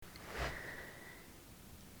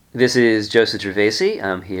This is Joseph Gervasi.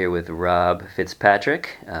 I'm here with Rob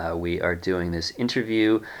Fitzpatrick. We are doing this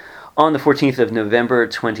interview on the 14th of November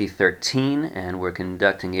 2013, and we're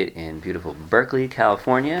conducting it in beautiful Berkeley,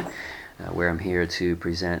 California, where I'm here to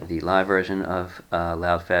present the live version of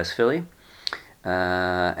Loud Fast Philly.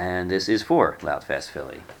 And this is for Loud Fast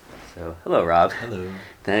Philly. So, hello, Rob. Hello.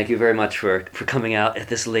 Thank you very much for coming out at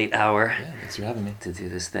this late hour. Yeah, thanks for having me. To do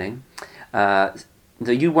this thing.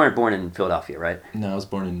 So you weren't born in Philadelphia, right? No, I was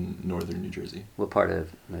born in northern New Jersey. What part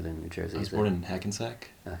of northern New Jersey? I was born in Hackensack.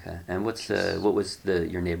 Okay, and what was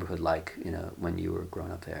your neighborhood like? When you were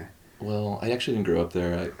growing up there. Well, I actually didn't grow up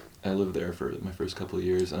there. I lived there for my first couple of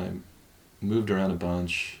years, and I moved around a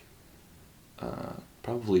bunch.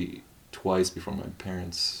 Probably twice before my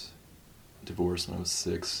parents divorced when I was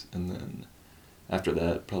 6, and then after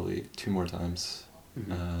that, probably 2 more times.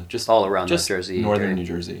 Mm-hmm. Just all around just New Jersey. Northern area? New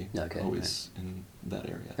Jersey. Okay. Always in that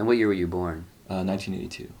area. And what year were you born?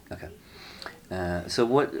 1982. Okay. So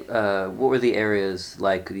what were the areas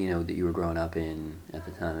like? That you were growing up in at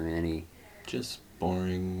the time. I mean, any. Just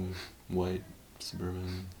boring, white,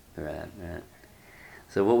 suburban. Right.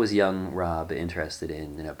 So what was young Rob interested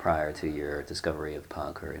in? Prior to your discovery of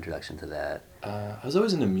punk or introduction to that. I was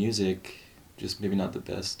always into music, just maybe not the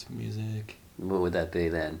best music. What would that be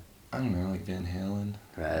then? I don't know, like Van Halen.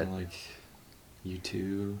 Right. Like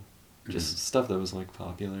U2. Just stuff that was like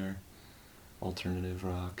popular. Alternative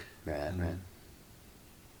rock. Right.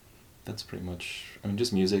 That's pretty much,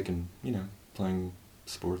 just music and, playing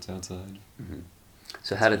sports outside. Mm-hmm.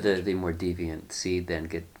 So how did the more deviant seed then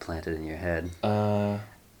get planted in your head? I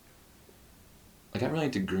got really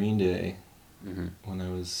into Green Day when I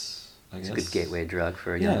was, It's a good gateway drug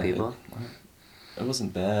for young people. It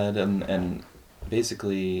wasn't bad, and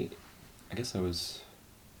basically, I guess I was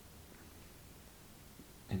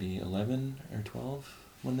maybe 11 or 12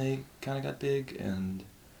 when they kind of got big, and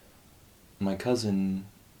my cousin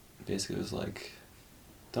basically was like,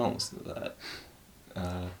 don't listen to that.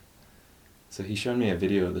 So he showed me a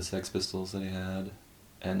video of the Sex Pistols that he had,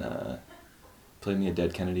 and played me a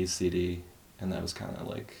Dead Kennedys CD, and that was kind of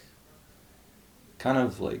like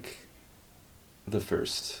the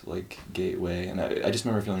first gateway, and I just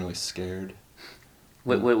remember feeling really scared.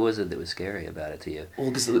 What was it that was scary about it to you? Well,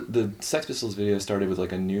 because the Sex Pistols video started with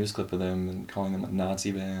a news clip of them and calling them a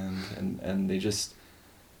Nazi band, and they just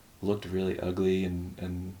looked really ugly,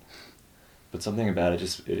 but something about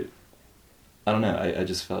it I don't know, I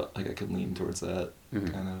just felt like I could lean towards that,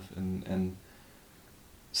 kind of, and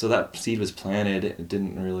so that seed was planted. It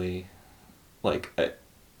didn't really, it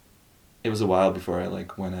was a while before I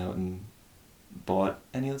went out and bought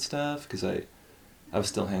any of the stuff, because I was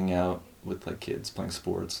still hanging out with kids playing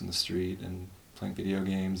sports in the street and playing video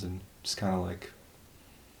games and just kind of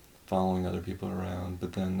following other people around.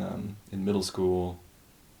 But then in middle school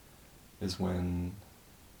is when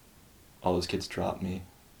all those kids dropped me,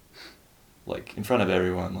 in front of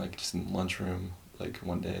everyone, just in the lunchroom.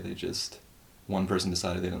 One day one person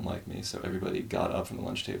decided they didn't like me, so everybody got up from the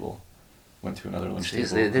lunch table, went to another lunch table.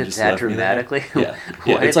 They did that dramatically? Yeah.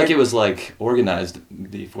 It's it was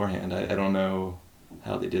organized beforehand. I don't know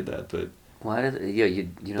how they did that, but why did you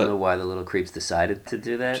don't know why the little creeps decided to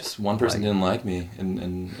do that? Just one person didn't like me,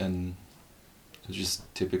 and it was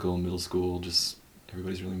just typical middle school. Just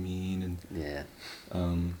everybody's really mean, and yeah.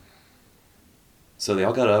 So they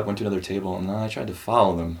all got up, went to another table, and then I tried to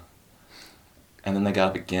follow them, and then they got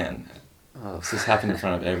up again. Oh. So this happened in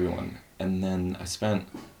front of everyone, and then I spent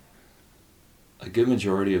a good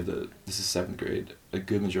majority of this is 7th grade, a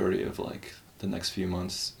good majority of the next few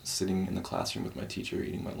months sitting in the classroom with my teacher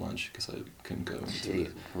eating my lunch, because I couldn't go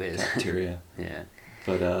into the cafeteria. Yeah.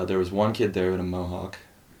 But there was one kid there with a mohawk,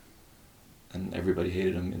 and everybody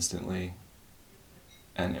hated him instantly.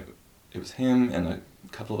 And it was him and a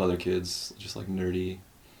couple of other kids, just nerdy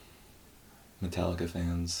Metallica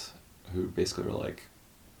fans, who basically were like,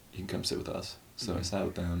 you can come sit with us. So I sat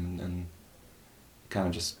with them, and it kind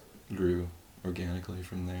of just grew organically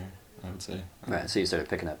from there, I would say. Right, so you started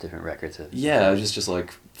picking up different records. Yeah, I was just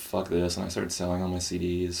fuck this, and I started selling all my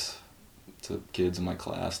CDs to kids in my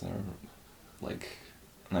class, and they were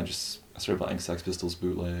and I started buying Sex Pistols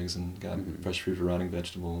bootlegs, and got Fresh Fruit for Rotting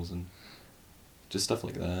Vegetables, and just stuff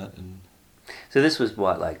like that. And so this was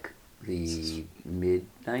what, the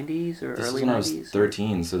mid-90s or early 90s? This was when I was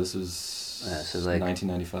 13, so this was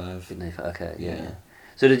 1995. Okay, yeah.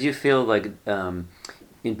 So did you feel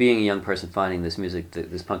in being a young person finding this music,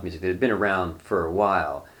 this punk music that had been around for a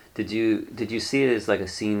while, did you see it as a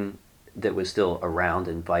scene that was still around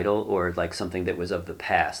and vital, or something that was of the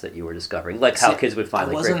past that you were discovering, how kids would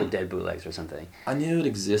find Grateful Dead bootlegs or something? I knew it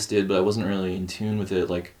existed, but I wasn't really in tune with it.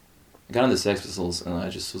 I got into the Sex Pistols, and I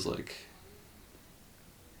just was like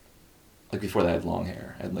before that I had long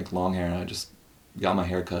hair. I had like long hair, and I just got my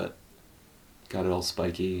hair cut, got it all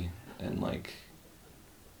spiky, and like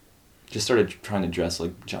just started trying to dress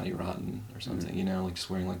like Johnny Rotten or something, you know, like just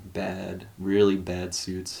wearing like really bad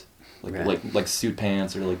suits, like Right. like suit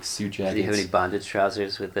pants or like suit jackets. Do you have any bondage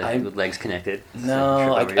trousers with with legs connected? No,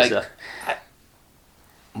 So trip over yourself?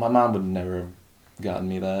 my mom would never have gotten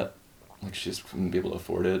me that. Like she just wouldn't be able to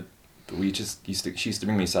afford it. But she used to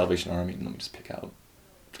bring me Salvation Army and let me just pick out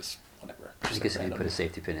just whatever. I Just guess like if you put a random.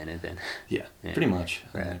 safety pin in it, then. Yeah, Yeah. pretty much.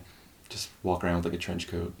 Right. And just walk around with like a trench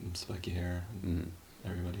coat and spiky hair. And Mhm.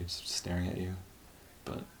 everybody's staring at you.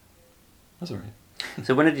 But that's alright.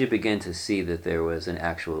 So when did you begin to see that there was an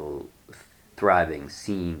actual thriving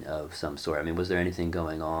scene of some sort? I mean, was there anything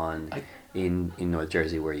going on in North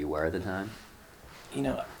Jersey where you were at the time? You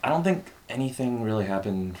know, I don't think anything really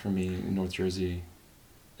happened for me in North Jersey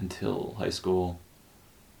until high school.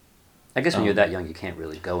 I guess when you're that young, you can't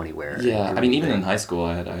really go anywhere. Yeah, and do I mean, even in anything. high school,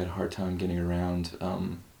 I had a hard time getting around.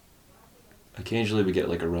 Occasionally, we get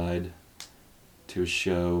like a ride to a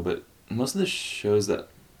show, but most of the shows that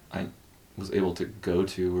I was able to go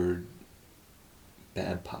to were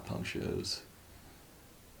bad pop punk shows,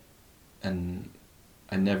 and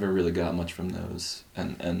I never really got much from those.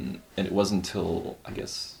 And it wasn't until I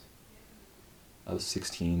guess I was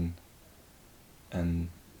 16, and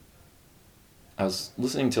I was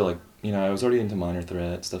listening to like, you know, I was already into Minor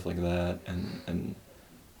Threat, stuff like that, and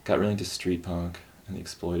got really into street punk and the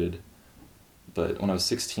Exploited. But when I was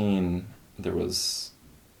 16, there was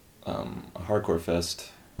a hardcore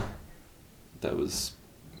fest that was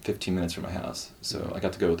 15 minutes from my house. So I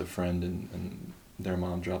got to go with a friend, and their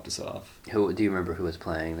mom dropped us off. Who do you remember who was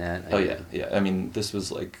playing that? Oh yeah. I mean, this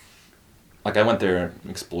was like I went there in an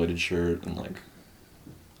Exploited shirt and like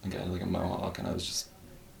I had like a mohawk, and I was just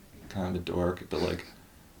kind of a dork, but like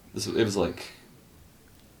it was like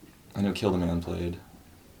I know Kill the Man played,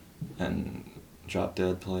 and Drop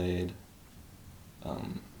Dead played.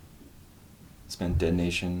 Spent Dead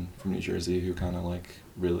Nation from New Jersey, who kind of like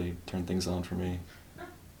really turned things on for me.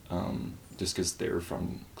 Just because they were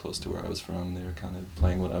from close to where I was from, they were kind of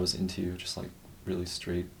playing what I was into, just like really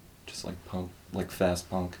straight, just like punk, like fast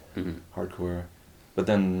punk, hardcore. But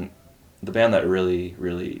then the band that really,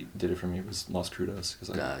 really did it for me was Los Crudos,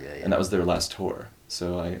 and that was their last tour.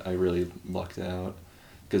 So I really lucked out,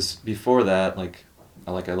 because before that,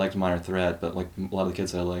 I liked Minor Threat, but like a lot of the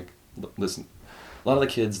kids a lot of the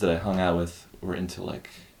kids that I hung out with were into like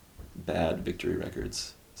bad Victory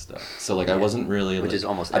Records stuff. So like I wasn't really which is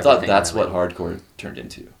almost. I thought everything, that's really. what hardcore turned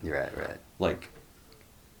into. Right. Like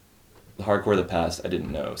the hardcore of the past, I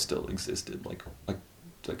didn't know still existed. Like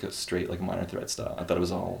a straight like Minor Threat style. I thought it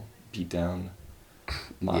was all beat down,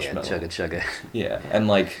 mosh metal. Chugga. Yeah, and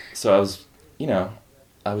like so I was, you know,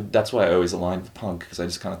 That's why I always aligned with punk, because I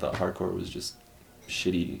just kind of thought hardcore was just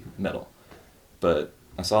shitty metal. But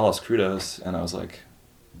I saw Los Crudos and I was like,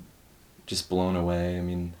 just blown away. I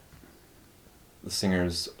mean, the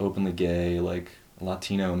singer's openly gay, like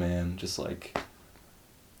Latino man, just like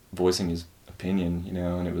voicing his opinion, you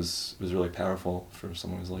know, and it was really powerful for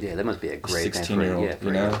someone who's like that must be a great 16-year-old, for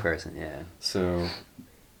a young person, So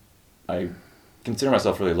I consider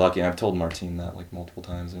myself really lucky, and I've told Martine that like multiple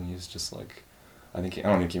times, and he's just like, I don't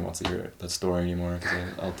think he wants to hear that story anymore,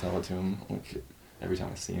 because I'll tell it to him like every time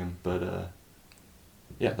I see him. But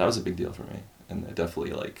yeah, that was a big deal for me, and I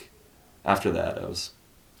definitely like after that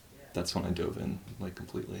that's when I dove in like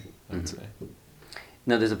completely, I would say.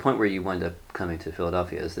 Now, there's a point where you wind up coming to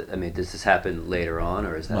Philadelphia. Does this happen later on,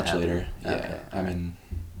 or is that much later? Yeah, okay. I mean.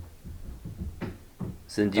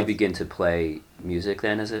 So did you begin to play music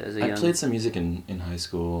then as a young? I played some music in high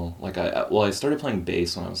school. Like I started playing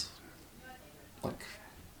bass when I was like,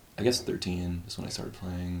 I guess 13 is when I started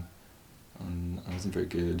playing. I wasn't very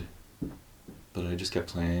good, but I just kept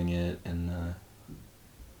playing it, and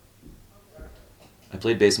I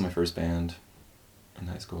played bass in my first band in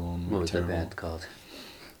high school. And what was the band called?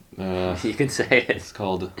 You can say it. It's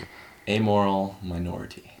called Amoral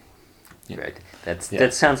Minority. Yeah. Right.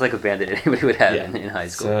 That sounds like a band that anybody would have in high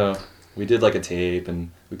school. So we did like a tape,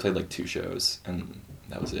 and we played like 2 shows, and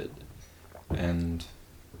that was it. And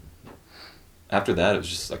after that, it was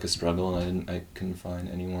just like a struggle, and I couldn't find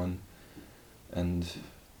anyone, and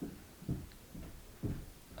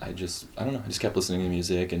I don't know, I just kept listening to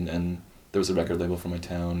music, and there was a record label from my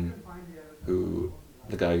town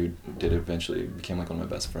the guy who did it eventually became like one of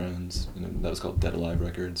my best friends, and that was called Dead Alive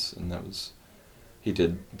Records, and he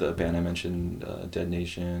did the band I mentioned, Dead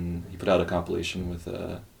Nation. He put out a compilation with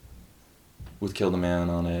with Kill the Man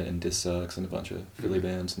on it and Dis Sucks and a bunch of Philly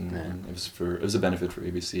bands, and it was a benefit for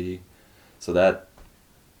ABC, so that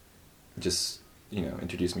just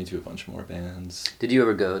introduced me to a bunch more bands. Did you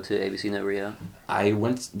ever go to ABC No Rio? I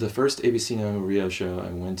went. The first ABC No Rio show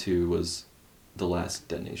I went to was the last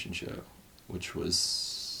Dead Nation show, which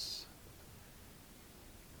was,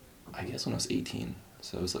 I guess, when I was 18,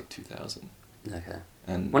 so it was like 2000. Okay.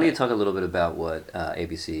 And why don't you talk a little bit about what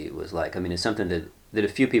ABC was like? I mean, it's something that a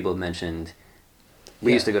few people have mentioned.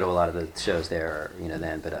 We used to go to a lot of the shows there,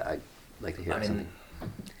 then, but I'd like to hear something.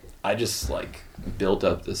 I just like built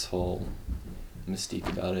up this whole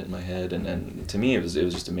mystique about it in my head, and to me it was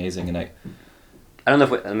just amazing. And I don't know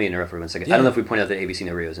if let me interrupt for 1 second. Yeah. I don't know if we point out that ABC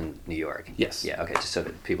No Rio is in New York. Yes. Yeah. Okay. Just so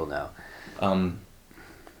that people know.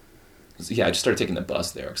 So I just started taking the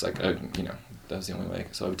bus there because that was the only way.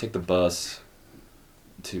 So I would take the bus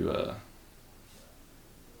to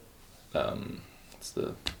what's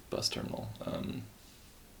the bus terminal?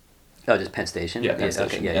 Just Penn Station. Yeah, Penn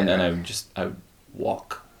Station. Okay, and then I would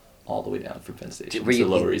walk all the way down from Penn Station to the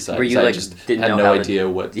Lower East Side. Were you I just had no idea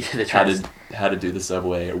how to do the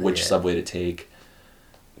subway or which subway to take.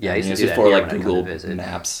 Yeah, I used to do before that Google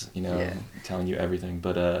Maps, telling you everything.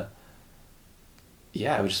 But I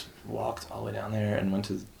just walked all the way down there and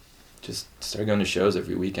started going to shows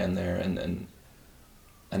every weekend there, and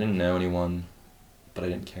I didn't know anyone, but I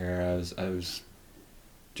didn't care. I was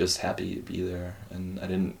just happy to be there, and I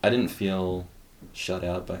didn't feel shut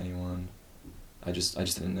out by anyone. I just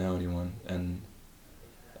didn't know anyone, and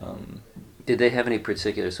did they have any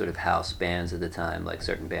particular sort of house bands at the time, like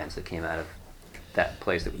certain bands that came out of that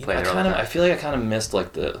place that would play there all the time? I feel like I kind of missed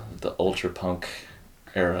like the ultra punk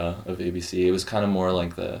era of ABC. It was kind of more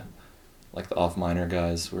like the off minor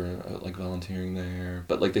guys were like volunteering there,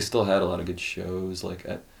 but like they still had a lot of good shows. Like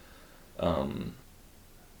at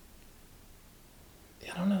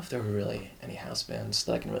I don't know if there were really any house bands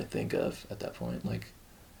that I can really think of at that point. Like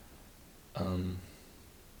I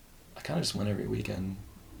kind of just went every weekend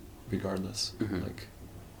regardless. Mm-hmm. Like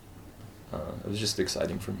it was just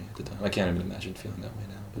exciting for me at the time. I can't even imagine feeling that way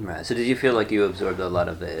now. But. Right. So did you feel like you absorbed a lot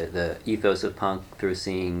of the ethos of punk through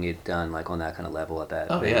seeing it done like on that kind of level at that?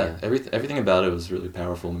 Oh venue? Yeah, everything about it was really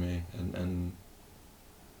powerful to me, and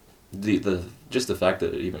the just the fact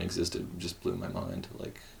that it even existed just blew my mind.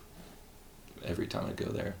 Like every time I go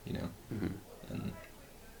there, Mm-hmm. and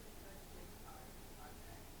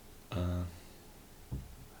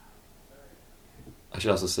I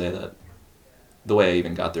should also say that the way I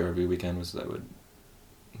even got there every weekend was that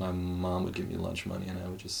my mom would give me lunch money, and I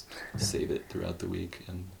would just save it throughout the week,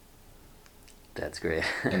 and that's great.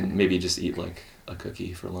 and maybe just eat like a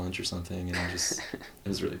cookie for lunch or something, and it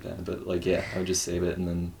was really bad, but like I would just save it and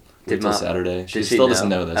then wait till Saturday. She still doesn't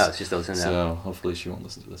know this. Oh, she still doesn't know. So hopefully she won't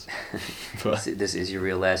listen to this. But this is your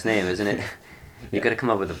real last name, isn't it? You got to come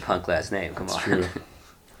up with a punk last name. Come on. True.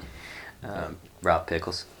 Rob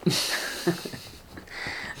Pickles.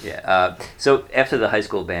 Yeah. So after the high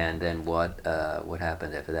school band, then what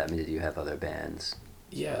happened after that? I mean, did you have other bands?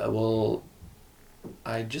 Yeah. Well,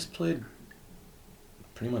 I just played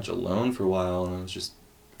pretty much alone for a while, and I was just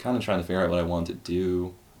kind of trying to figure out what I wanted to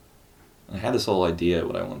do. And I had this whole idea of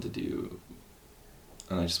what I wanted to do,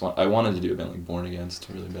 and I wanted to do a band like Born Against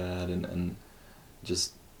really bad, and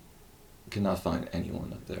just could not find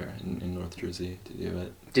anyone up there in North Jersey to do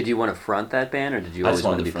it. Did you want to front that band, or did you always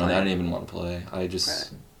want to be front? playing? I didn't even want to play. I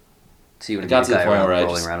just. Right. So you would got to the point where I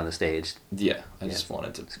rolling around on the stage. Yeah, I just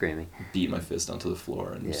wanted to screaming, beat my fist onto the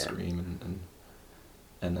floor and scream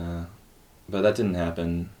and but that didn't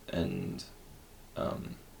happen, and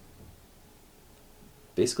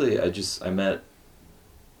basically I met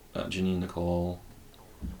Janine Nicole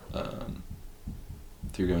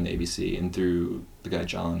through going to ABC and through the guy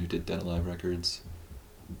John who did Dead Alive Records,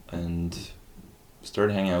 and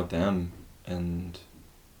started hanging out with them, and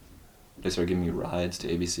they started giving me rides to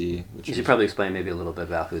ABC. You should probably explain maybe a little bit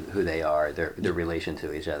about who they are, their relation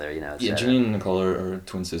to each other. Yeah, Janine and Nicole are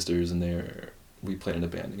twin sisters, and we played in a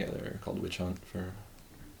band together called Witch Hunt for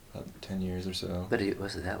about 10 years or so. But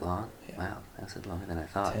was it that long? Yeah. Wow, that's longer than I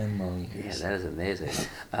thought. 10 long years. Yeah, that is amazing.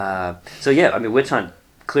 So yeah, I mean, Witch Hunt,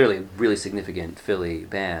 clearly a really significant Philly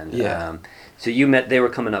band. Yeah. So they were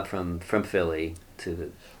coming up from Philly to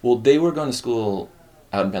the... Well, they were going to school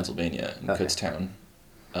out in Pennsylvania, in Kutztown.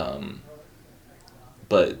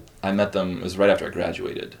 But I met them, it was right after I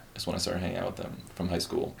graduated, is when I started hanging out with them from high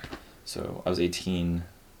school. So I was 18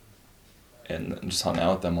 and just hung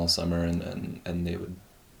out with them all summer, and they would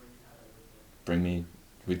bring me,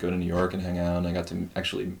 we'd go to New York and hang out, and I got to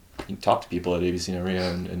actually talk to people at ABC No Rio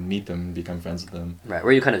and meet them and become friends with them. Right.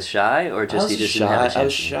 Were you kind of shy, or just you just shy? didn't have a chance? I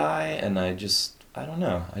was shy, and I don't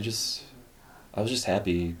know, I was just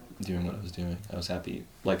happy doing what I was doing. I was happy.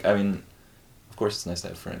 Like, I mean, of course it's nice to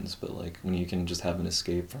have friends, but like when you can just have an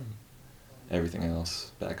escape from everything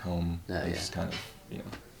else back home, it's just kind of, you know,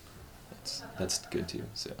 that's good too.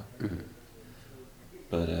 So,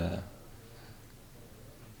 but yeah.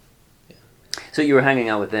 So you were hanging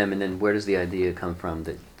out with them, and then where does the idea come from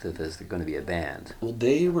that there's going to be a band? Well,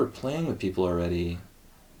 they were playing with people already,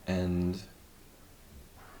 and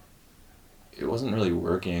it wasn't really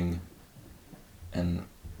working, and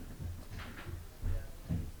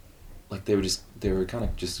like they were kind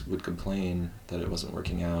of just would complain that it wasn't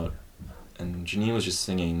working out, and Janine was just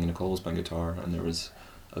singing, and Nicole was playing guitar, and there was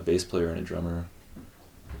a bass player and a drummer,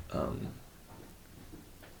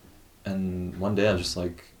 and one day I was just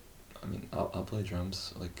like, I mean, I'll play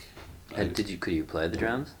drums. Like, could you play the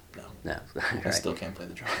drums? No. No. I Right. still can't play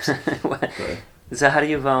the drums. What? But, So how do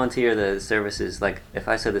you volunteer the services? Like, if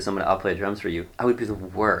I said to someone, "I'll play drums for you," I would be the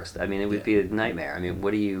worst. I mean, it would be a nightmare. I mean,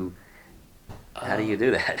 how do you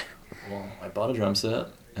do that? Well, I bought a drum set,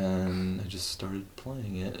 and I just started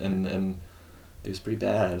playing it, and it was pretty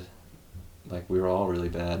bad. Like, we were all really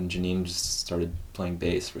bad, and Janine just started playing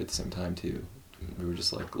bass right at the same time, too. We were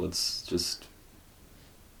just like, let's just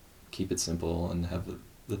keep it simple and have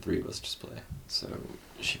the three of us just play. So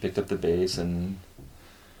she picked up the bass and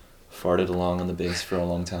farted along on the bass for a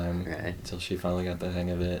long time, Right. until she finally got the hang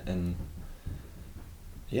of it. And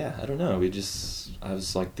yeah, I don't know. I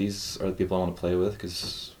was like, these are the people I want to play with,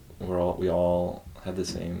 because we all have the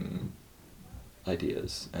same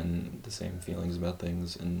ideas and the same feelings about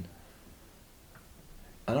things, and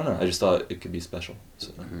I don't know. I just thought it could be special.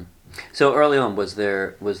 So. So early on, was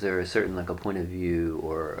there a certain, like, a point of view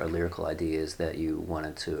or a lyrical ideas that you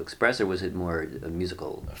wanted to express, or was it more a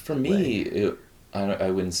musical? For me,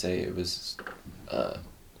 I wouldn't say it was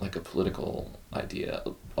like a political idea.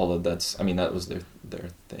 Although that was their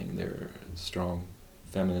thing. They're strong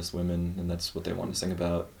feminist women, and that's what they wanted to sing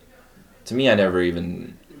about. To me, I never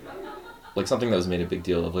even, like, something that was made a big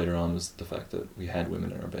deal of later on was the fact that we had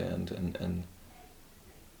women in our band, and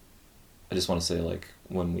I just want to say, like,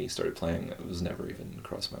 when we started playing, it was never even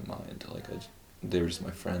crossed my mind. Like, they were just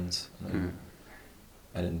my friends, and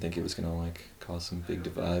I didn't think it was gonna, like, cause some big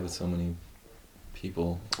divide with so many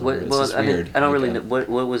people. What, It's well, just I weird. mean, I don't really know. What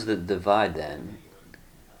was the divide then?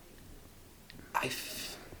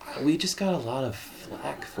 We just got a lot of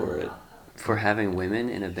flack for it. For having women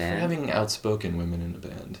in a band? For having outspoken women in a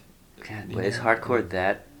band. God, is hardcore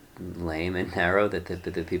that lame and narrow that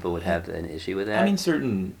the people would have an issue with that? I mean,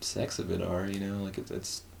 certain sects of it are, you know, like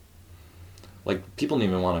it's like, people don't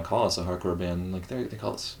even want to call us a hardcore band. Like, they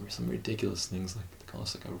call us some ridiculous things, like they call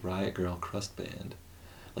us like a Riot Girl crust band,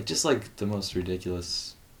 like, just like the most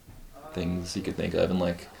ridiculous things you could think of, and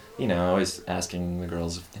like, you know, always asking the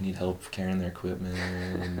girls if they need help carrying their equipment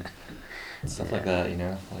and stuff like that, you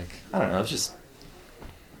know, like, I don't know, it's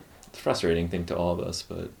a frustrating thing to all of us,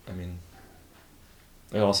 but I mean,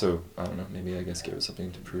 it also, I don't know, maybe I guess gave us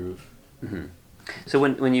something to prove. So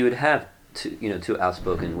when you would have two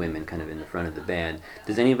outspoken women kind of in the front of the band,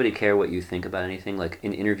 does anybody care what you think about anything? Like,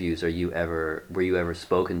 in interviews, were you ever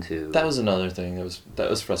spoken to? That was another thing that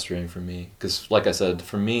was frustrating for me, because, like I said,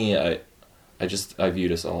 for me, I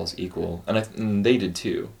viewed us all as equal, and they did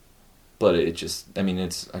too, but it just, I mean,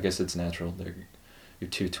 I guess it's natural. Your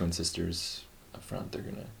two twin sisters up front, they're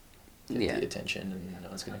gonna get the attention, and no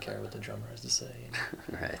one's gonna care what the drummer has to say.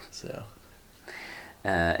 Right. So.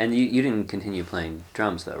 And you didn't continue playing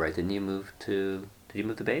drums though, right? Did you move to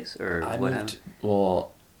bass, or what happened?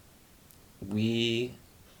 Well, we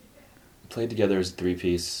played together as a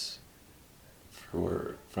three-piece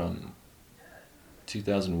from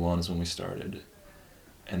 2001 is when we started,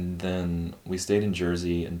 and then we stayed in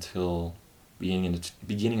Jersey until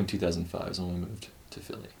beginning of 2005 is when we moved to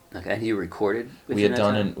Philly. Okay, and you recorded? We had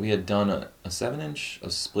done a 7-inch, a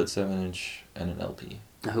split 7-inch, and an LP.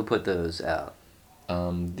 Who put those out?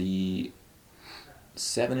 The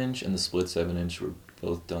 7-inch and the split 7-inch were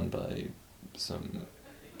both done by some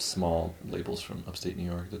small labels from upstate New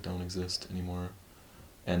York that don't exist anymore,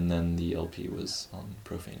 and then the LP was on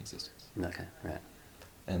Profane Existence. Okay, right.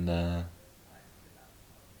 And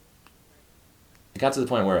it got to the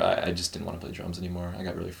point where I just didn't want to play drums anymore. I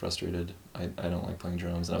got really frustrated. I don't like playing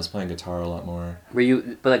drums, and I was playing guitar a lot more.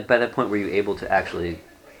 But like, by that point, were you able to actually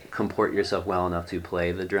comport yourself well enough to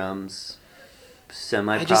play the drums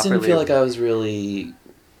semi-properly? I just didn't feel like I was really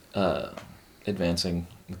advancing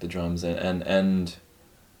with the drums, and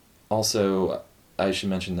also I should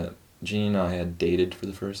mention that Jeannie and I had dated for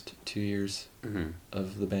the first 2 years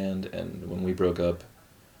of the band, and when we broke up,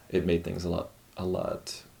 it made things a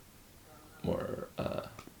lot more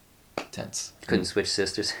tense. Couldn't switch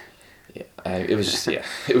sisters? It was just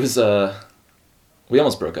it was we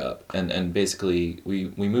almost broke up, and basically we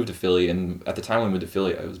moved to Philly, and at the time we moved to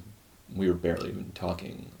Philly, we were barely even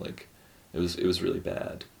talking. Like, it was really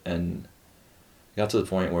bad, and it got to the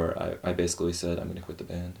point where I basically said, I'm gonna quit the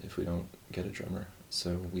band if we don't get a drummer.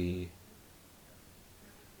 So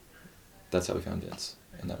that's how we found Vince,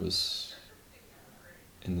 and that was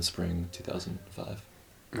in the spring 2005.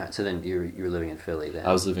 Right, so then you were living in Philly then.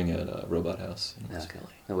 I was living at a Robot House in West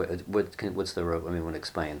Philly. What's the robot? I mean, want to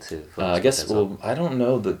explain to folks I guess. Well, I don't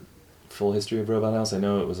know the full history of Robot House. I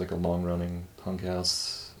know it was like a long-running punk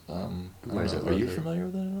house. Where is it Are you familiar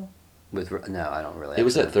with that at all? No, I don't really. It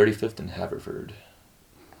was at 35th and Haverford.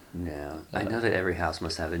 No, I know that every house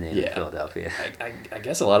must have a name in Philadelphia. I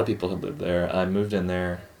guess a lot of people have lived there. I moved in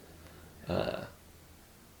there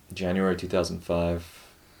January 2005.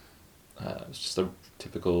 It was just a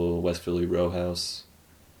typical West Philly row house.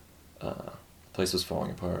 The place was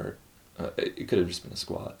falling apart. It could have just been a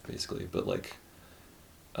squat, basically, but like,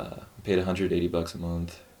 I paid $180 a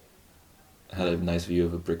month. Had a nice view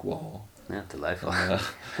of a brick wall. Yeah, delightful.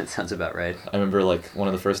 That sounds about right. I remember, like, one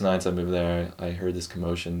of the first nights I moved there, I heard this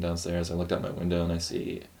commotion downstairs. I looked out my window and I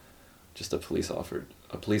see just a police officer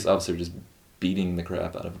just beating the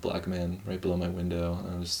crap out of a black man right below my window.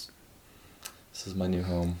 And I was, this is my new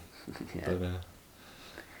home. Yeah. But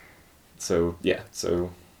so.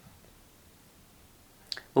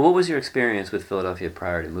 Well, what was your experience with Philadelphia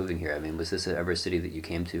prior to moving here? I mean, was this ever a city that you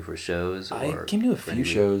came to for shows? I came to a few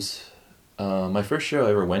shows. My first show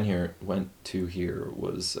I ever went to here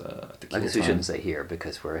was at the Kill I guess Time. we shouldn't say here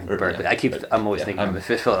because we're in Berkeley. I'm always thinking I'm of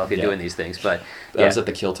Philadelphia doing these things, but I was at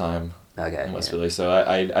the Kill Time in West Philly, so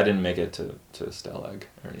I didn't make it to Stalag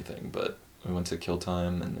or anything, but we went to Kill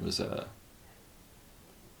Time, and it was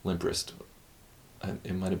Limp Wrist.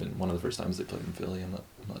 It might have been one of the first times they played in Philly. I'm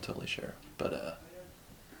not totally sure, but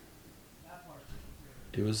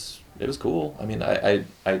it was cool. I mean, I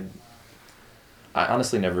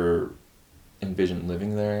honestly never envisioned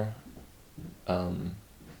living there. I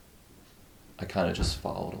kind of just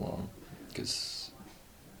followed along because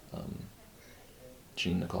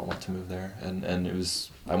Gene and Nicole wanted to move there, and it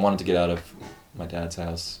was, I wanted to get out of my dad's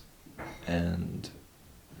house, and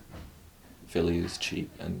Philly is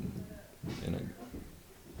cheap and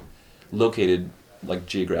located like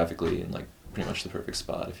geographically in like pretty much the perfect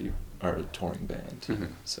spot if you are a touring band. Mm-hmm.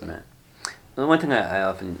 So. Right. Well, one thing I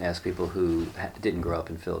often ask people who didn't grow up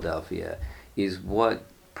in Philadelphia is what,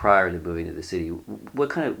 prior to moving to the city,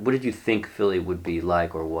 what did you think Philly would be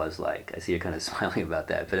like or was like? I see you're kind of smiling about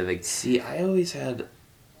that, but See, I always had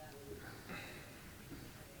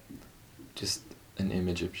just an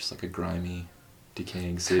image of just like a grimy,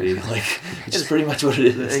 decaying city, like just pretty much what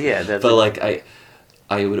it is. Yeah, that's. But like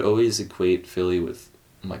I would always equate Philly with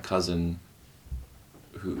my cousin,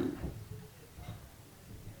 who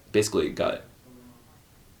basically got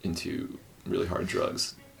into really hard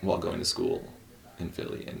drugs while going to school in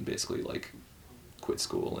Philly, and basically like quit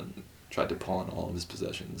school and tried to pawn all of his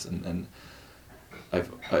possessions, and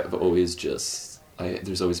I've always just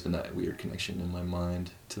there's always been that weird connection in my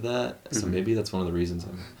mind to that. So Mm-hmm. maybe that's one of the reasons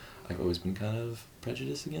I've always been kind of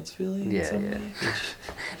prejudiced against Philly. Yeah.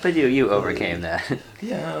 But you overcame that.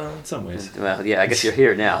 Yeah, in some ways. Well, yeah, I guess you're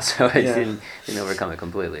here now, so I Yeah. didn't overcome it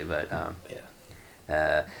completely. But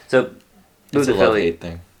Yeah. So It's moved a to Philly. love-hate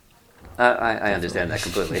thing. I understand that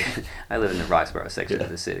completely. I live in the Roxborough section of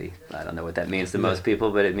the city. I don't know what that means to most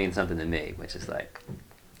people, but it means something to me, which is like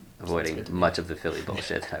avoiding much of the Philly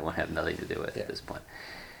bullshit that I want to have nothing to do with at this point.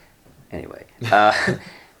 Anyway,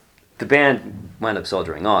 the band wound up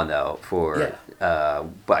soldiering on though for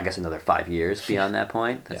I guess another 5 years beyond that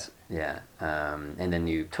point. And then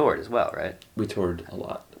you toured as well, right? We toured a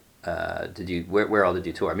lot. Did you? Where all did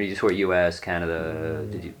you tour? I mean, did you tour U.S., Canada?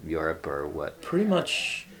 Did you Europe or what? Pretty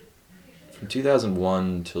much from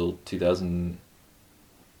 2001 till 2000,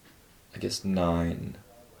 I guess 9.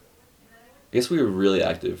 I guess we were really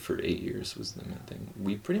active for 8 years was the main thing.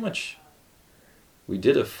 We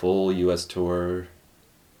did a full U.S. tour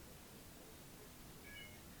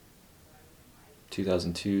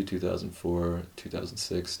 2002, 2004,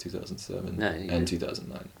 2006, 2007, and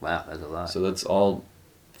 2009. Wow, that's a lot. So that's all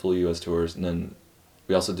full U.S. tours. And then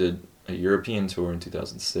we also did a European tour in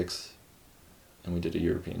 2006, and we did a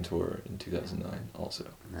European tour in 2009 also.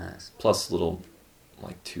 Nice. Plus little,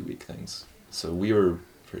 like, 2-week things. So we were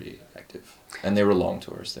pretty active. And they were long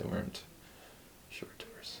tours. They weren't short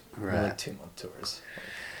tours. Right. They were like 2-month tours.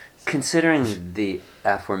 Considering the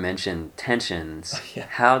aforementioned tensions, Yeah.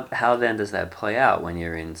 how then does that play out when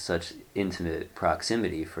you're in such intimate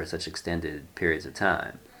proximity for such extended periods of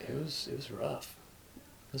time? It was rough.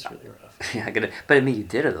 was really rough. Yeah, but I mean, you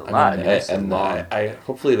did it a lot. I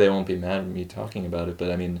hopefully they won't be mad at me talking about it,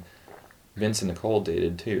 but I mean, Vince and Nicole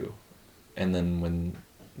dated too, and then when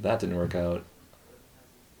that didn't work out,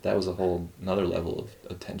 that was a whole another level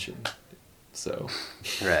of tension. So.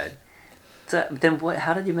 Right. So then what?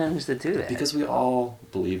 How did you manage to do that? Because we all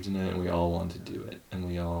believed in it and we all wanted to do it, and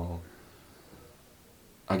we all.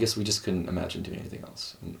 I guess we just couldn't imagine doing anything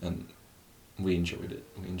else, and we enjoyed it.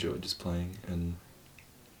 We enjoyed just playing, and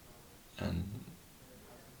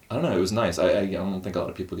I don't know. It was nice. I don't think a lot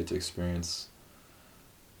of people get to experience.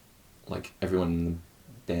 Like everyone in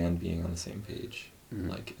the band being on the same page,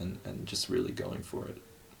 like and just really going for it,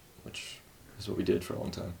 which is what we did for a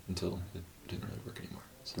long time until it didn't really work anymore.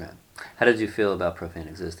 So. Right. How did you feel about Profane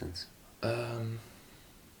Existence?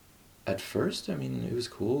 At first, I mean, it was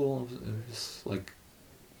cool. It was like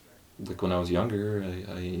when I was younger,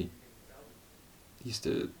 I used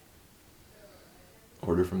to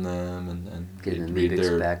order from them and get in read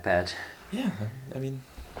their back patch. Yeah, I mean,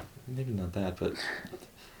 maybe not that, but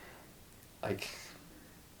like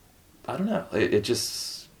I don't know.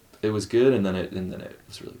 It was good, and then it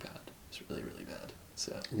was really bad. It was really, really bad.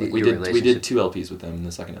 So we did 2 LPs with them, and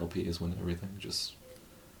the second LP is when everything just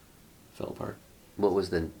fell apart. What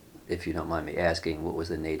was if you don't mind me asking, what was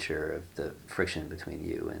the nature of the friction between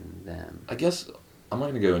you and them? I guess I'm not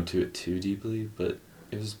going to go into it too deeply, but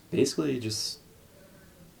it was basically just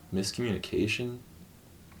miscommunication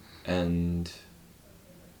and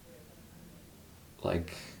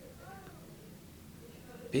like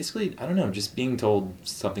basically, I don't know, just being told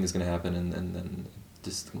something is going to happen and then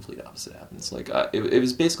just the complete opposite happens. Like, it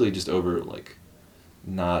was basically just over, like,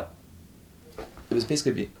 it was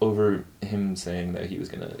basically over him saying that he was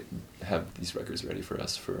going to have these records ready for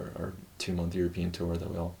us for our 2-month European tour that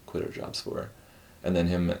we all quit our jobs for. And then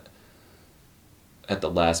him at the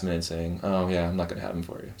last minute saying, oh, yeah, I'm not going to have them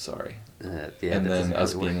for you, sorry. Yeah, and then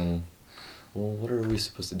us being, well, what are we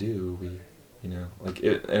supposed to do? And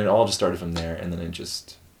it all just started from there, and then it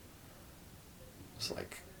just was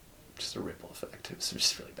like just a ripple effect. It was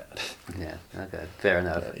just really bad. Yeah, okay, fair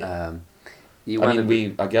enough. Yeah.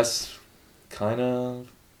 We, I guess, kind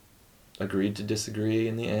of agreed to disagree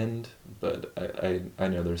in the end, but I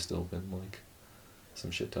know there's still been, like,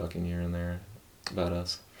 some shit talking here and there about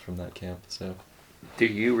us from that camp, so. Do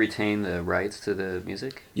you retain the rights to the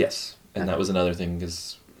music? Yes, and that was another thing,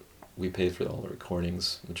 because we paid for all the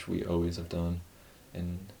recordings, which we always have done,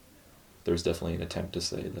 and there was definitely an attempt to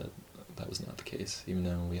say that that was not the case, even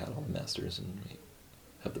though we had all the masters and we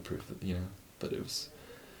have the proof that, but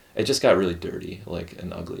it just got really dirty, like,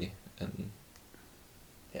 and ugly, and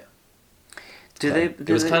yeah. It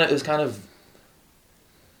was kind of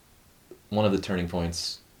one of the turning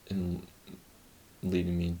points in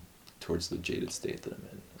leading me towards the jaded state that I'm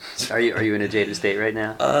in. Are you in a jaded state right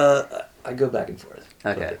now? I go back and forth.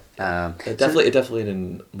 Okay. It definitely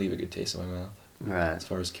didn't leave a good taste in my mouth. Right. As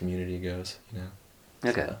far as community goes,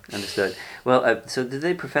 Okay, so. Understood. Well, so did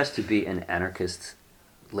they profess to be an anarchist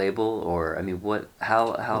label, or I mean,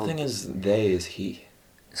 how? The thing is, they is he.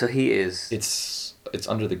 So he is. It's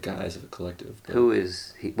under the guise of a collective. Who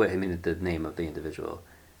is he? What I mean, the name of the individual.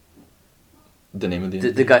 The name of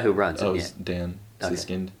the guy who runs it. Oh, it's Dan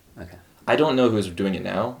Sickoids. Okay. I don't know who's doing it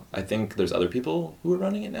now. I think there's other people who are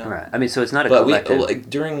running it now. Right. I mean, so it's not a collective.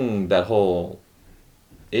 During that whole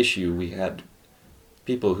issue, we had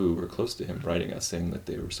people who were close to him writing us saying that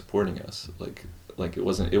they were supporting us. Like it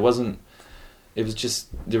wasn't. It was just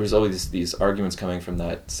there was always these arguments coming from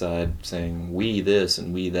that side saying we this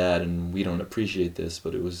and we that and we don't appreciate this,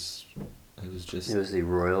 but it was just. It was the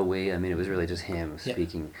royal we. I mean, it was really just him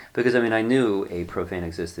speaking. Yeah. Because I mean, I knew a Profane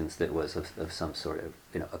Existence that was of some sort of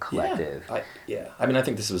a collective. Yeah. I mean, I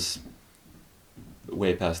think this was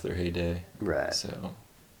way past their heyday. Right. So.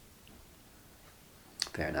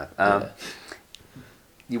 Fair enough.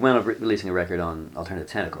 You wound up releasing a record on Alternative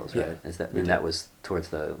Tentacles, right? Yeah, and that was towards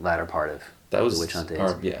the latter part of the Witch Hunt days?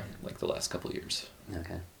 Like the last couple of years.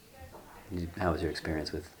 Okay. How was your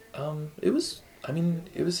experience with? It was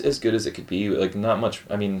as good as it could be. Like, not much.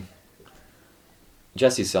 I mean,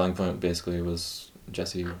 Jesse's selling point basically was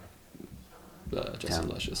Jesse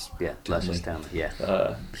Luscious. Yeah, Luscious Town.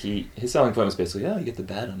 Yeah. His selling point was basically, you get the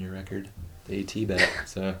bat on your record. The AT bat.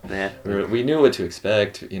 So yeah. we knew what to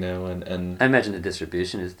expect, and I imagine the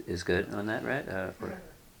distribution is good on that, right?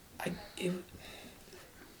 I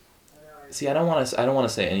don't want to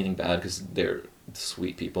say anything bad because they're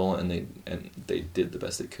sweet people and they did the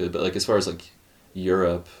best they could. But like as far as like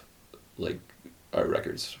Europe, like our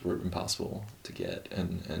records were impossible to get,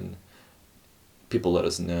 and people let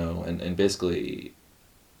us know, and basically,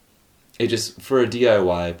 it just for a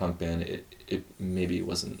DIY punk band, it maybe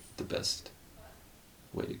wasn't the best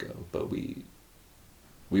way to go, but we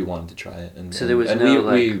wanted to try it, and So there was and no,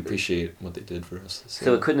 we appreciate what they did for us.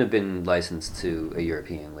 So it couldn't have been licensed to a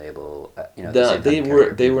European label, you know.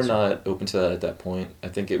 They were not open to that at that point. I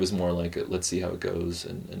think it was more like, let's see how it goes,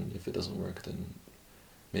 and if it doesn't work, then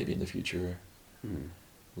maybe in the future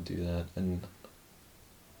we'll do that. And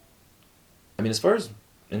I mean, as far as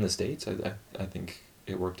in the States, I think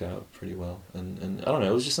it worked out pretty well, and I don't know,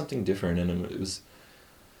 it was just something different, and it was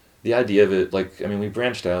the idea of it. Like, I mean, we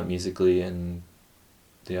branched out musically, and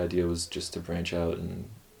the idea was just to branch out and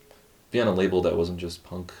be on a label that wasn't just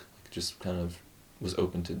punk, like, just kind of was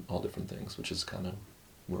open to all different things, which is kind of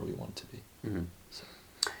where we wanted to be. Mm-hmm.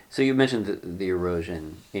 So you mentioned the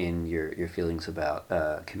erosion in your feelings about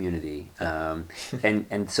community,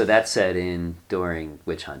 and so that set in during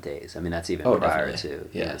Witch Hunt days. I mean, that's even prior to,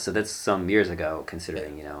 yeah. So that's some years ago,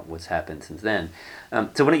 considering what's happened since then.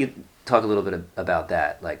 So why don't you talk a little bit about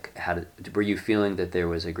that? Like, were you feeling that there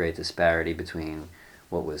was a great disparity between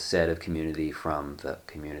what was said of community from the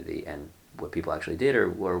community and what people actually did, or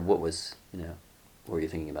what was, what were you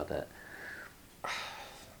thinking about that?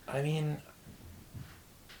 I mean,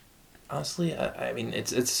 honestly, I mean,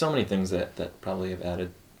 it's so many things that probably have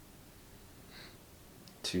added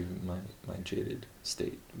to my jaded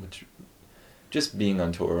state, which just being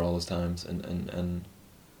on tour all those times and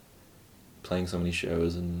playing so many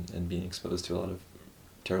shows and being exposed to a lot of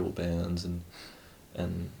terrible bands and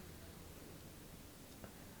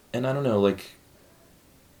I don't know, like,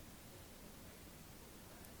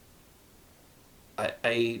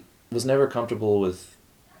 I was never comfortable with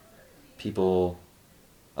people.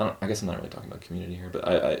 I guess I'm not really talking about community here, but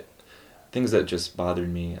I things that just bothered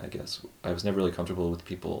me, I guess. I was never really comfortable with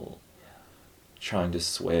people trying to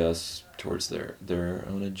sway us towards their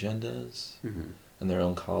own agendas and their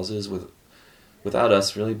own causes without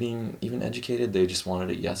us really being even educated. They just wanted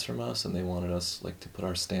a yes from us, and they wanted us, like, to put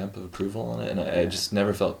our stamp of approval on it, and I just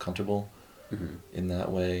never felt comfortable in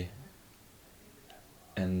that way.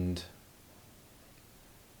 And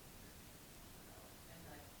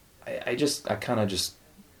I kind of just,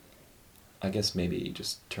 I guess maybe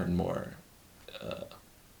just turned more,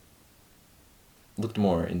 looked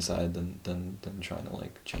more inside than trying to,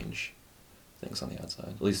 like, change things on the outside.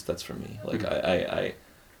 At least that's for me. Like, I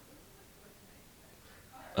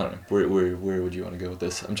don't know. Where would you want to go with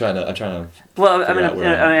this? I'm trying to. Well,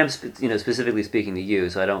 I'm specifically speaking to you,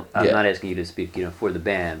 so I'm not asking you to speak, for the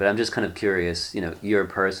band, but I'm just kind of curious, your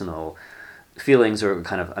personal feelings, or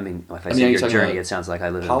kind of, if I say your journey, it sounds like I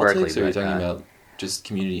live in Berkeley. Politics, or are you talking about just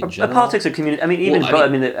community in general? Politics or community? I mean,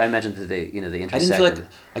 I imagine that they intersect. I didn't feel like.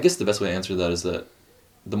 I guess the best way to answer that is that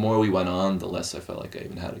the more we went on, the less I felt like I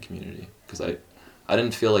even had a community, because I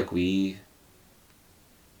didn't feel like we.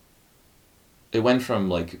 It went from,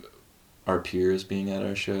 like, our peers being at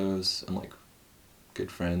our shows and, like, good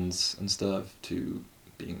friends and stuff to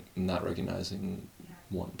being not recognizing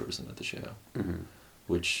one person at the show,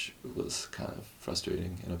 which was kind of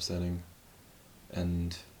frustrating and upsetting.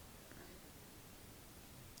 And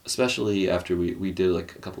especially after we did,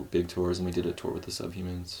 like, a couple of big tours, and we did a tour with the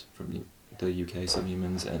Subhumans from the UK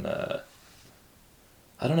Subhumans, and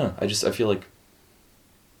I don't know, I feel like,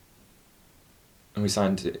 and we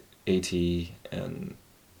signed to AT, and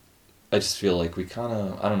I just feel like we kind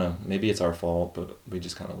of, I don't know, maybe it's our fault, but we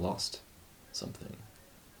just kind of lost something,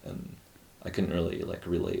 and I couldn't really, like,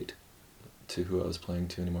 relate to who I was playing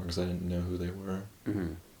to anymore, because I didn't know who they were.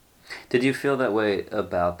 Did you feel that way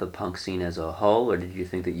about the punk scene as a whole, or did you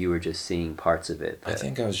think that you were just seeing parts of it? I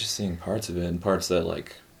think I was just seeing parts of it, and parts that,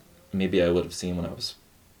 like, maybe I would have seen when I was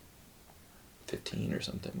 15 or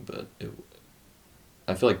something, but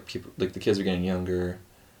I feel like people, like, the kids are getting younger.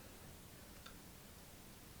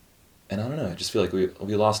 And I don't know, I just feel like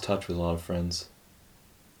we lost touch with a lot of friends,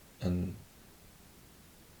 and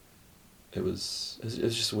it was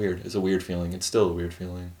just weird. It's a weird feeling. It's still a weird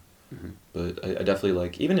feeling, but I definitely,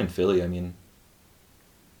 like, even in Philly, I mean,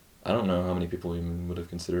 I don't know how many people even would have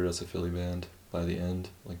considered us a Philly band by the end.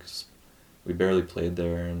 Like, we barely played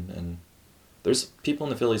there, and there's people in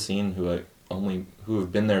the Philly scene who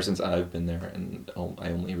have been there since I've been there, and I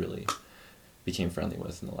only really became friendly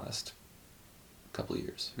with in the last couple of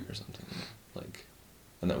years or something, like,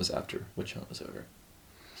 and that was after Witch Hunt was over.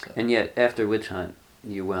 So. And yet, after Witch Hunt,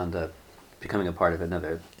 you wound up becoming a part of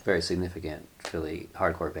another very significant Philly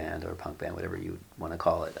hardcore band or punk band, whatever you want to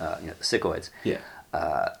call it, the Sickoids. Yeah.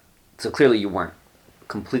 So clearly, you weren't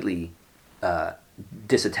completely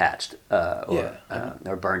disattached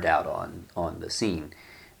or burned out on the scene.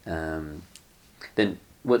 Then,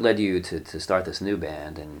 what led you to start this new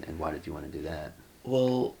band, and why did you want to do that?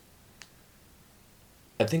 Well,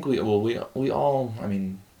 I think we all, I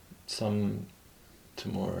mean, some to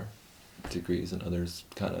more degrees and others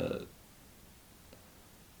kind of,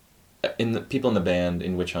 in the people in the band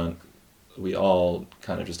in Witch Hunt, we all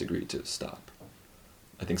kind of just agreed to stop.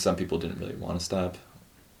 I think some people didn't really want to stop,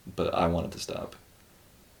 but I wanted to stop.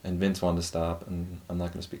 And Vince wanted to stop, and I'm not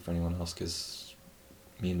going to speak for anyone else because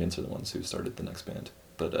me and Vince are the ones who started the next band.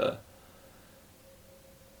 But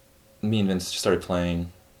me and Vince started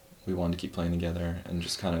playing. We wanted to keep playing together and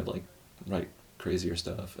just kind of like write crazier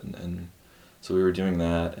stuff. And so we were doing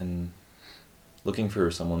that and looking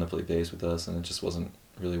for someone to play bass with us, and it just wasn't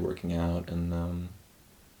really working out. And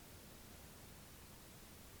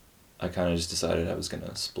I kind of just decided I was going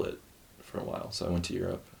to split for a while. So I went to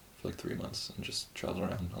Europe for like 3 months and just traveled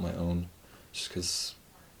around on my own, just because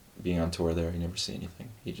being on tour there, you never see anything.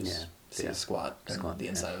 You just see a squat on the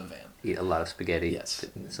inside of a van. Eat a lot of spaghetti. Yes,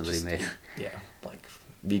 somebody just, made. Yeah, like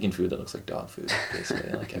vegan food that looks like dog food,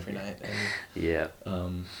 basically, like every night. And, yeah.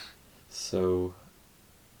 So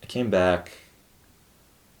I came back,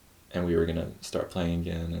 and we were gonna start playing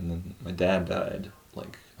again, and then my dad died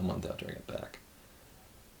like a month after I got back.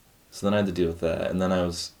 So then I had to deal with that, and then I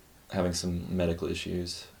was having some medical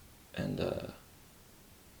issues, and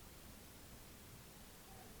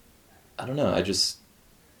I don't know, I just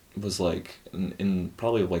was like in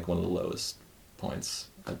probably like one of the lowest points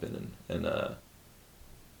I've been in,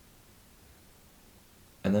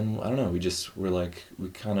 and then I don't know, we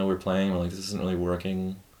kind of were playing, we're like, this isn't really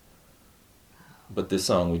working, but this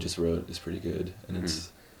song we just wrote is pretty good, and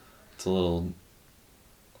it's a little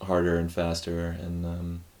harder and faster,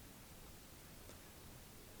 and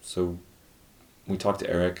so we talked to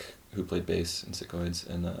Eric, who played bass in Sickoids,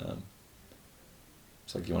 and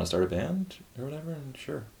it's like, you want to start a band or whatever? And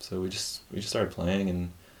sure. So we just started playing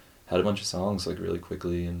and had a bunch of songs like really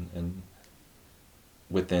quickly, and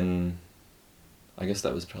within, I guess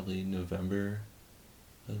that was probably November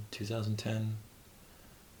of 2010,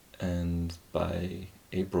 and by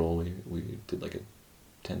April we did like a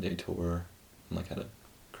 10-day tour and like had a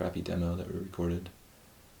crappy demo that we recorded.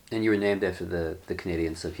 And you were named after the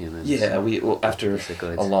Canadian Subhumans. Yeah, after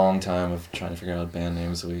a long time of trying to figure out band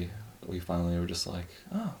names, we finally were just like,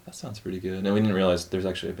 oh, that sounds pretty good. And we didn't realize there's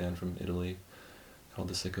actually a band from Italy called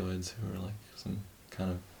the Sickoids, who are like some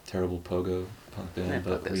kind of terrible pogo punk band,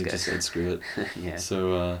 but we just said screw it. Yeah.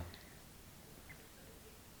 So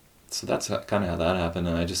that's kind of how that happened,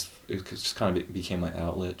 and it just kind of became my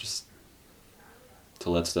outlet, just to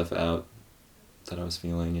let stuff out that I was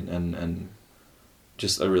feeling, and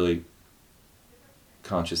just a really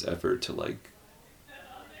conscious effort to like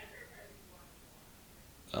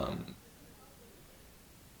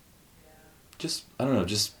just, I don't know,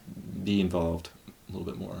 just be involved a little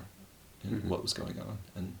bit more in what was going on.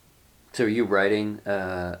 And so, are you writing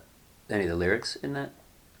any of the lyrics in that?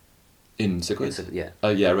 In Sickoids? Yeah.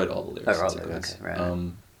 Yeah, I read all the lyrics. Oh, all okay,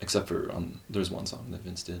 right. Except for there's one song that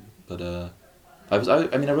Vince did, but I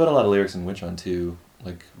wrote a lot of lyrics in Witch Hunt too.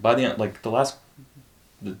 Like by the end, like the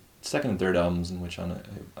second and third albums in Witch Hunt,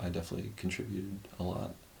 I definitely contributed a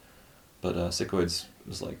lot. But Sickoids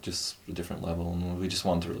was like just a different level, and we just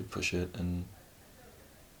wanted to really push it. And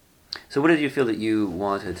so, what did you feel that you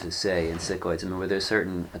wanted to say in Sickoids? I mean, were there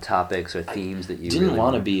certain topics or themes that you didn't really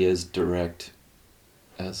want to be as direct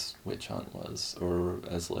as Witch Hunt was, or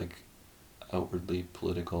as like outwardly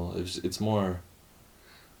political. It's more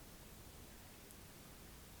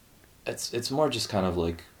just kind of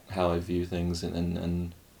like how I view things,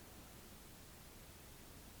 and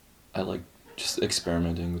I like just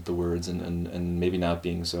experimenting with the words, and maybe not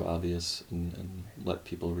being so obvious, and let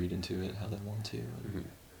people read into it how they want to.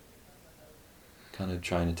 Kind of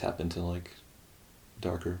trying to tap into like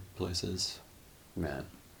darker places. Right.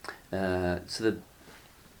 So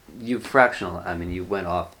you fractional. I mean, you went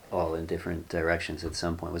off all in different directions at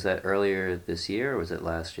some point. Was that earlier this year, or was it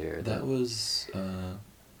last year? That was.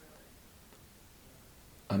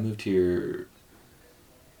 I moved here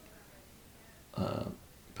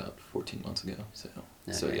about 14 months ago. So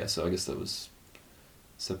Okay. So I guess that was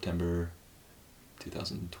September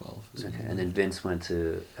 2012. Okay. And then Vince went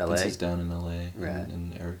to LA. Vince is down in LA, right?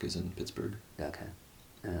 And Eric is in Pittsburgh. Okay.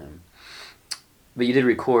 But you did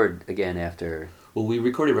record again after. Well, we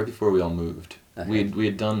recorded right before we all moved. Okay. We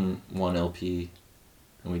had done one LP,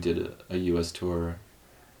 and we did a U.S. tour,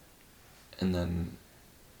 and then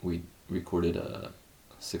we recorded a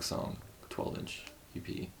 6-song, 12-inch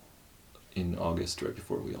EP in August, right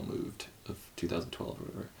before we all moved, of 2012 or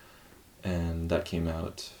whatever. And that came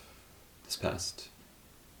out this past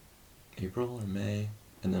April or May,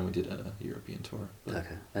 and then we did a European tour.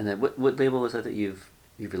 Okay. And then what label was that you've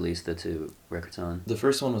You've released the 2 records on? The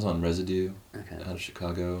first one was on Residue Okay. out of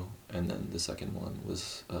Chicago, and then the second one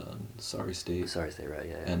was Sorry State. Sorry State, right,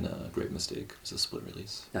 yeah. And Great Mistake was a split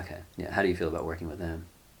release. Okay, yeah. How do you feel about working with them?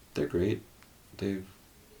 They're great. They're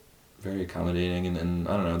very accommodating, and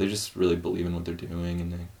I don't know, they just really believe in what they're doing,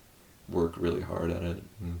 and they work really hard at it,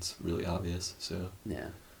 and it's really obvious, so yeah,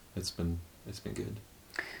 it's been good.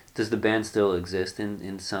 Does the band still exist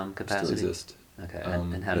in some capacity? Still exist. Okay,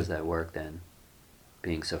 and how does that work then,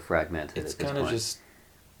 being so fragmented at this point? It's kind of just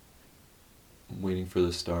waiting for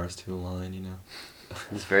the stars to align, you know.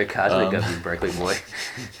 It's very cosmic of you, Berkeley boy.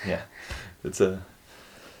 Yeah, it's a.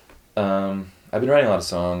 I've been writing a lot of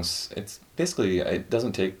songs. It's basically, it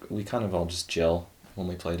doesn't take. We kind of all just gel when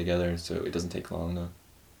we play together, so it doesn't take long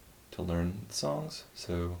to learn the songs.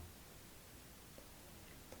 So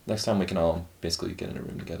next time we can all basically get in a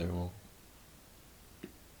room together, we'll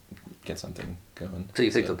get something going. So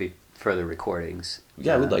you think there'll be further recordings?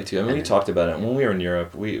 Yeah, we'd like to. I mean, we talked about it when we were in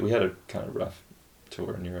Europe. We had a kind of rough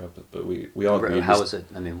tour in Europe, but we all agreed. How was it?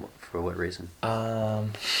 I mean, for what reason? Yeah.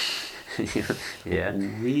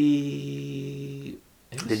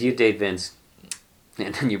 Did you date Vince,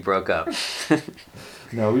 and then you broke up?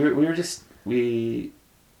 No, we're just too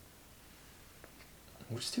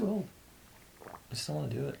old. I just don't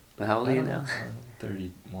want to do it. How old are you now?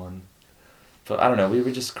 31. But I don't know. We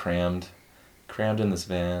were just crammed in this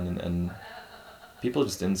van, and people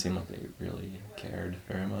just didn't seem like they really cared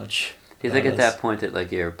very much. Do you think at that point that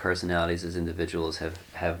like your personalities as individuals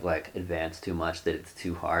have like advanced too much, that it's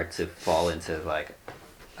too hard to fall into like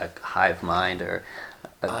a hive mind or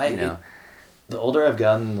you know? The older I've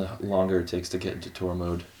gotten, the longer it takes to get into tour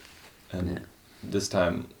mode, and this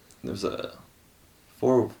time there was a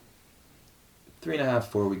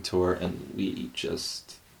 3.5-4 week tour, and we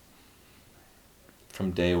just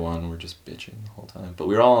from day one we're just bitching the whole time. But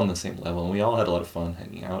we were all on the same level, and we all had a lot of fun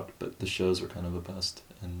hanging out. But the shows were kind of a bust,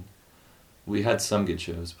 and we had some good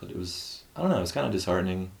shows, but it was, I don't know, it was kind of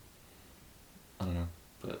disheartening. I don't know,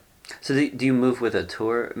 but. So do you move with a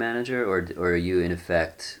tour manager, or are you in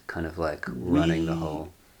effect kind of like running the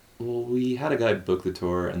whole? Well, we had a guy book the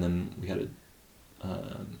tour, and then we had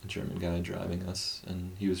a German guy driving us,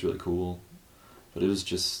 and he was really cool. But it was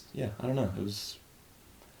just, I don't know. It was,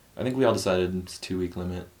 I think we all decided it's 2-week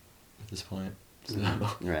limit at this point. So.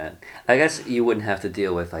 Right. I guess you wouldn't have to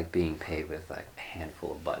deal with like being paid with like a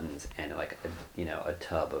handful of buttons and like a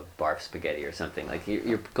tub of barf spaghetti or something. Like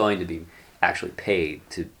you're going to be actually paid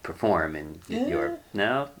to perform in your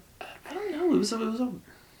no. I don't know.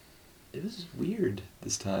 It was weird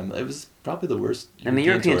this time. It was probably the worst. I mean,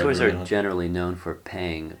 European tours are generally known for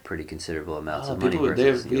paying pretty considerable amounts of money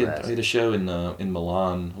versus the US. We had a show in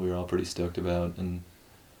Milan. We were all pretty stoked about, and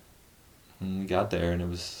we got there, and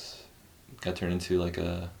it got turned into like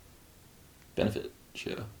a benefit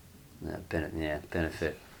show.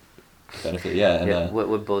 Benefit. Benefit, yeah. And,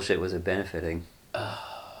 what bullshit was it benefiting?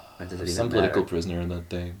 Some political prisoner that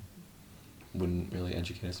they wouldn't really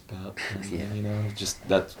educate us about. And, you know,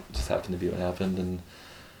 that just happened to be what happened, and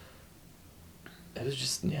it was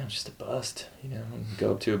just a bust. You know,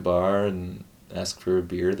 go up to a bar and ask for a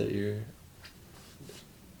beer that you're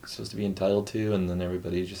supposed to be entitled to, and then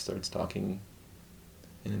everybody just starts talking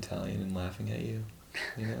in Italian and laughing at you.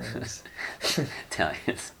 You know,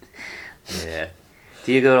 Italians. Yeah.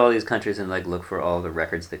 Do you go to all these countries and like look for all the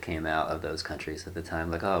records that came out of those countries at the time?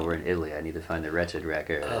 Like, oh, we're in Italy, I need to find the Wretched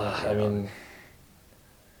record. I mean,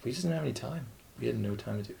 we just didn't have any time. We had no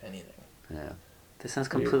time to do anything. Yeah. This sounds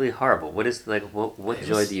completely horrible. What is like what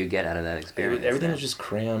joy do you get out of that experience? Everything was just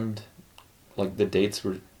crammed. Like the dates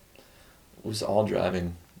it was all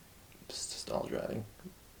driving. Just all driving.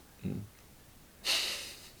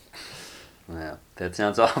 Wow, that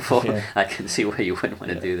sounds awful. Yeah. I can see why you wouldn't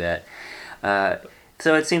want to do that.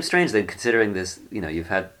 So it seems strange then, considering this, you've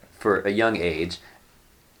had, for a young age,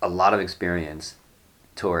 a lot of experience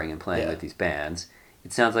touring and playing with these bands.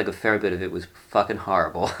 It sounds like a fair bit of it was fucking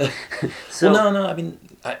horrible. So, well, no, I mean,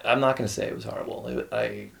 I'm not going to say it was horrible.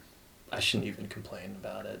 I shouldn't even complain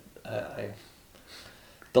about it.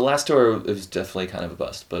 The last tour, it was definitely kind of a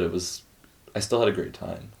bust, but I still had a great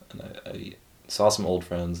time. And I saw some old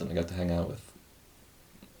friends, and I got to hang out with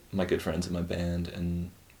my good friends in my band, and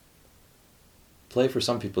play for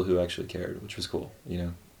some people who actually cared, which was cool,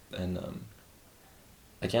 and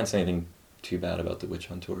I can't say anything too bad about the Witch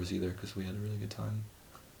Hunt tours either, because we had a really good time,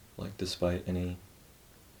 like, despite any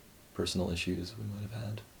personal issues we might have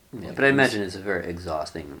had. Yeah, but I imagine it's a very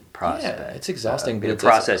exhausting prospect. Yeah, it's exhausting. But it's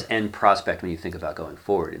process and prospect when you think about going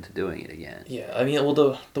forward into doing it again. Yeah, I mean,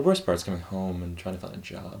 well, the worst part's coming home and trying to find a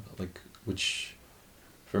job, which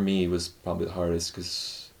for me was probably the hardest,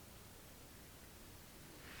 because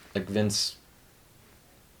like Vince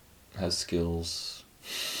has skills.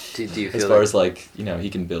 Do you feel as far as like, you know, he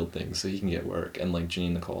can build things, so he can get work, and like Ginny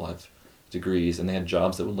and Nicole have degrees, and they had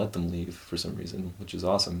jobs that would let them leave for some reason, which is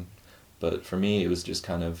awesome. But for me, it was just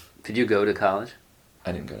kind of. Did you go to college?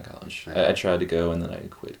 I didn't go to college. Right. I tried to go, and then I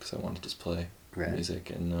quit because I wanted to just play Right. music,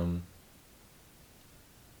 and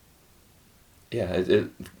yeah,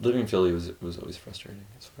 living in Philly was always frustrating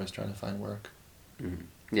as far as trying to find work. Mm-hmm.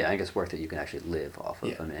 Yeah, I guess work that you can actually live off of.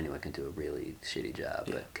 Yeah. I mean, anyone can do a really shitty job,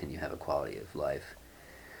 Yeah. but can you have a quality of life?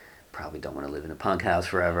 Probably don't want to live in a punk house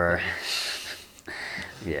forever.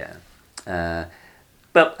 Yeah.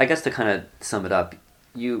 But I guess to kind of sum it up,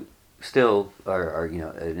 you still are you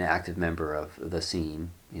know, an active member of the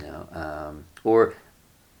scene, you know, or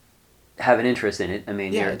have an interest in it. I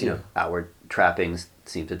mean, Yeah, your I do. you know, outward trappings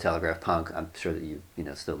seem to telegraph punk. I'm sure that you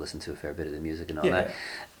know, still listen to a fair bit of the music and all Yeah. that.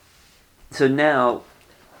 So now,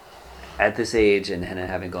 at this age and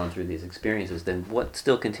having gone through these experiences, then what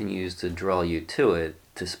still continues to draw you to it,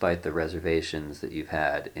 despite the reservations that you've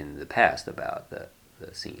had in the past about the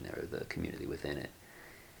scene or the community within it?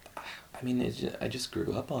 I mean, I just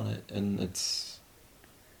grew up on it, and it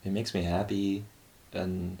makes me happy,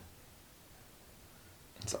 and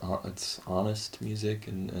it's honest music,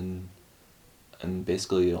 and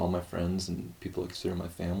basically all my friends and people I consider my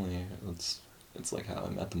family. It's like how I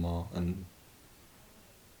met them all, and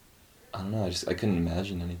I don't know. I couldn't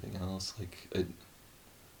imagine anything else.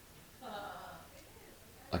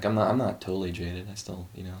 Like I'm not totally jaded. I still,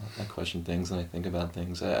 you know, I question things and I think about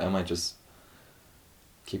things. I might just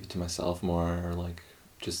keep it to myself more, or like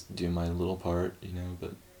just do my little part, you know.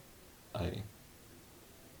 But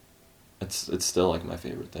it's still like my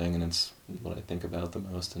favorite thing, and it's what I think about the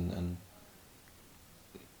most, and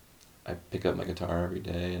I pick up my guitar every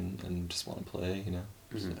day and just want to play, you know.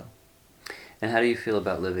 Mm-hmm. So. And how do you feel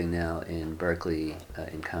about living now in Berkeley,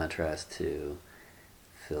 in contrast to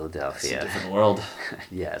Philadelphia? It's a different world.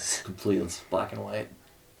 Yes. Completely, it's black and white.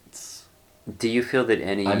 Do you feel that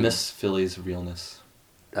any... I miss Philly's realness.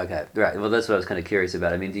 Okay, right. Well, that's what I was kind of curious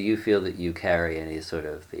about. I mean, do you feel that you carry any sort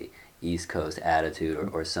of the East Coast attitude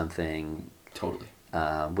or something? Totally.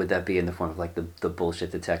 Would that be in the form of like the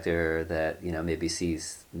bullshit detector that, you know, maybe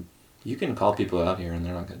sees... You can call people out here and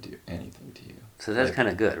they're not going to do anything to you. So that's Like, kind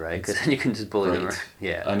of good, right? Because then you can just bully them. great.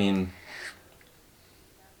 Yeah. I mean,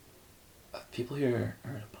 people here are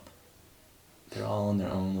in a bubble. They're all in their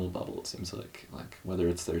own little bubble, it seems like. Like, whether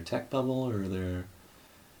it's their tech bubble or their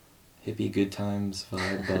hippie good times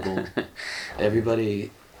vibe bubble. Everybody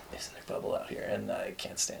is in their bubble out here, and I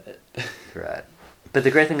can't stand it. Right. But the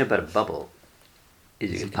great thing about a bubble is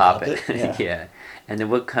you You can can pop pop it. it? Yeah. Yeah. And then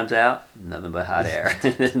what comes out? Nothing but hot air.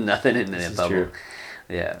 There's nothing in This that is bubble. true.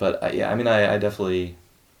 Yeah. But, yeah, I mean, I definitely...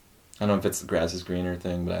 I don't know if it's the grass is greener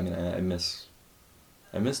thing, but I mean, I miss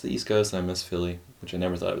the East Coast, and I miss Philly, which I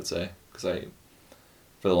never thought I would say, because I,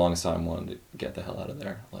 for the longest time, wanted to get the hell out of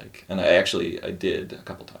there. Like, and I did a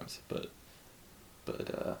couple times, but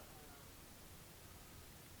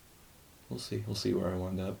we'll see where I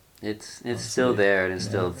wind up. It's Honestly, still there, and it's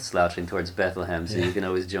still yeah. slouching towards Bethlehem, so Yeah. you can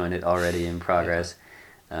always join it already in progress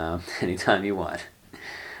anytime you want.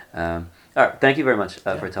 All right, thank you very much for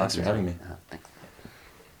talking Thanks for to having me. Thank